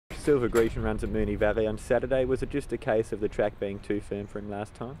Silver Grecian runs at Moonee Valley on Saturday. Was it just a case of the track being too firm for him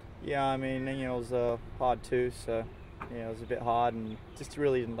last time? Yeah, I mean, it was hard too, so it was a bit hard and just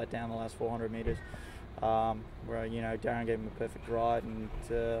really didn't let down the last 400 metres. Where Darren gave him a perfect ride and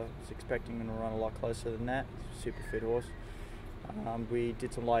was expecting him to run a lot closer than that. Super fit horse. We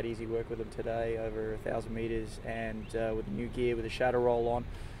did some light easy work with him today over 1,000 metres and with the new gear with the shadow roll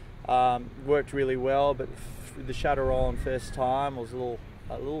on. Worked really well, but the shadow roll on first time was a little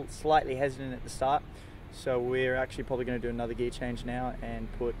slightly hesitant at the start. So we're actually probably going to do another gear change now and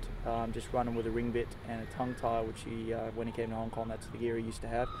put just run him with a ring bit and a tongue tie, which he when he came to Hong Kong, that's the gear he used to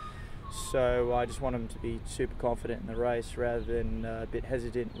have. So I just want him to be super confident in the race rather than a bit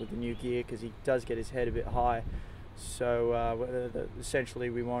hesitant with the new gear, because he does get his head a bit high. So essentially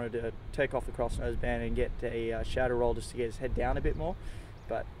we wanted to take off the cross nose band and get a shadow roll just to get his head down a bit more.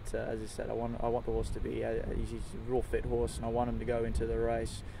 But as I said, I want the horse to be he's a real fit horse, and I want him to go into the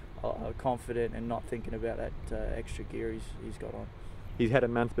race confident and not thinking about that extra gear he's got on. He's had a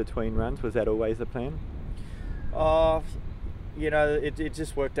month between runs. Was that always the plan? It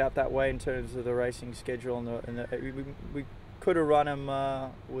just worked out that way in terms of the racing schedule, and we could have run him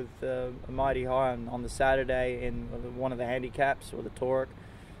with a Mighty High on the Saturday in one of the handicaps or the Toric,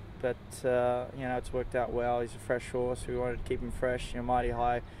 but it's worked out well. He's a fresh horse. We wanted to keep him fresh. Mighty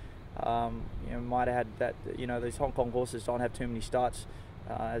High, might have had that. These Hong Kong horses don't have too many starts.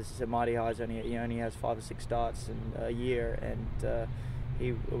 As I said, Mighty High only has 5 or 6 starts in a year, and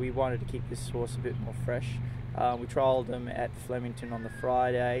we wanted to keep this horse a bit more fresh. We trialled him at Flemington on the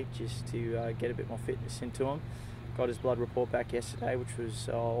Friday just to get a bit more fitness into him. Got his blood report back yesterday, which was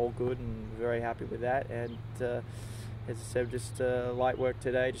all good, and very happy with that. And as I said, just light work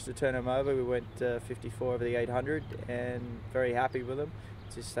today just to turn him over. We went 54 over the 800 and very happy with him.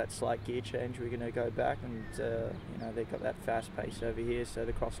 Just that slight gear change, we're going to go back, and they've got that fast pace over here, so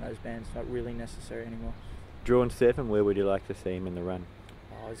the cross nose band's not really necessary anymore. Drawn 7, where would you like to see him in the run?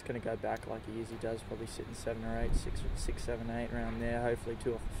 He's going to go back like he usually does, probably sitting 7 or 8, 6, 7, 8 around there, hopefully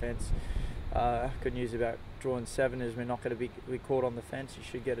 2 off the fence. Good news about drawing 7 is we're not going to be caught on the fence. You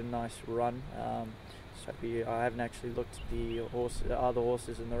should get a nice run. I haven't actually looked at the other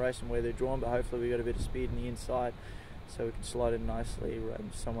horses in the race and where they're drawn, but hopefully we've got a bit of speed in the inside, so we can slide in nicely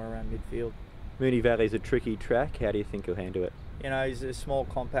somewhere around midfield. Moonee Valley's a tricky track. How do you think he'll handle it? He's a small,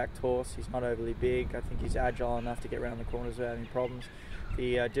 compact horse. He's not overly big. I think he's agile enough to get around the corners without any problems.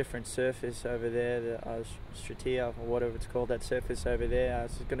 The different surface over there, the Stratia or whatever it's called, that surface over there,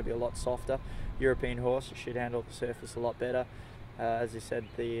 it's going to be a lot softer. European horse, it should handle the surface a lot better. As I said,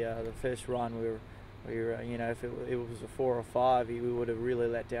 the first run we were if it was a 4 or 5, we would have really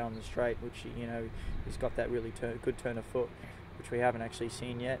let down the straight, which he's got that really good turn of foot, which we haven't actually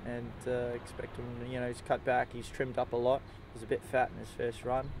seen yet, and expect him. He's cut back, he's trimmed up a lot. He was a bit fat in his first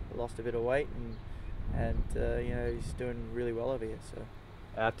run, lost a bit of weight, and he's doing really well over here. So.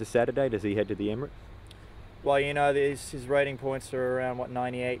 After Saturday, does he head to the Emirates? Well, his rating points are around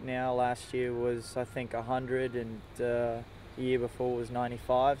 98 now. Last year was, I think, 100, and the year before was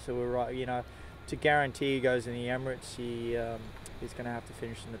 95. So we're right. To guarantee he goes in the Emirates, he's going to have to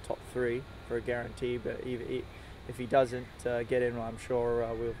finish in the top 3 for a guarantee. But if he doesn't get in, I'm sure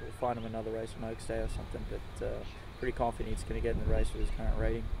we'll find him another race on Oaks Day or something. But pretty confident he's going to get in the race with his current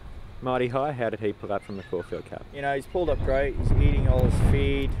rating. Mighty High, how did he pull up from the Caulfield Cup? He's pulled up great. He's eating all his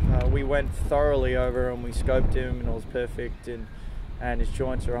feed. We went thoroughly over him. We scoped him, and it was perfect. And his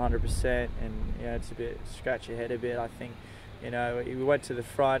joints are 100%. And it's a bit scratch your head a bit. I think we went to the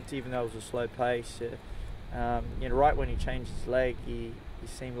front, even though it was a slow pace. Right when he changed his leg, he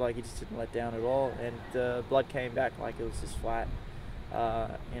seemed like he just didn't let down at all. And blood came back like it was just flat.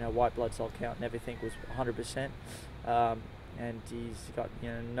 White blood cell count and everything was 100%. And he's got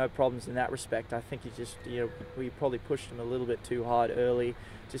no problems in that respect. I think he just we probably pushed him a little bit too hard early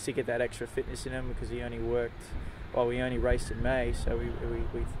just to get that extra fitness in him, because we only raced in May, so we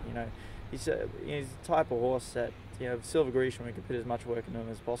he's the type of horse that Silver Grecian, we can put as much work into him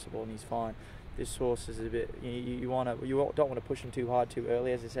as possible and he's fine. This horse is a bit you don't want to push him too hard too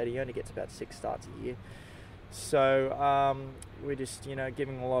early. As I said, he only gets about 6 starts a year, so we're just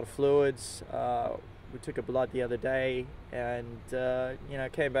giving him a lot of fluids. We took a blood the other day, and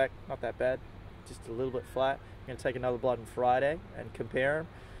came back not that bad, just a little bit flat. I'm going to take another blood on Friday and compare him,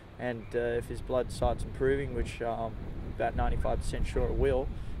 and if his blood starts improving, which I'm about 95% sure it will,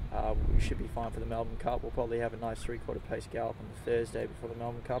 we should be fine for the Melbourne Cup. We'll probably have a nice 3/4 pace gallop on the Thursday before the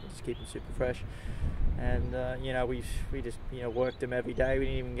Melbourne Cup, and just keep him super fresh. And we just worked him every day. We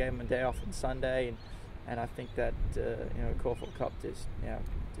didn't even give him a day off on Sunday, and I think that Caulfield Cup just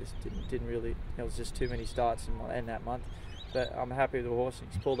didn't really. It was just too many starts in that month. but I'm happy with the horse.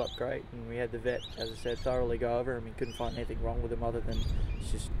 He's pulled up great, and we had the vet, as I said, thoroughly go over him. He couldn't find anything wrong with him other than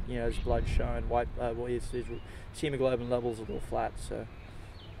it's just, his blood showing white. His hemoglobin levels a little flat. So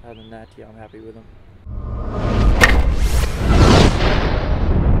other than that, yeah, I'm happy with him.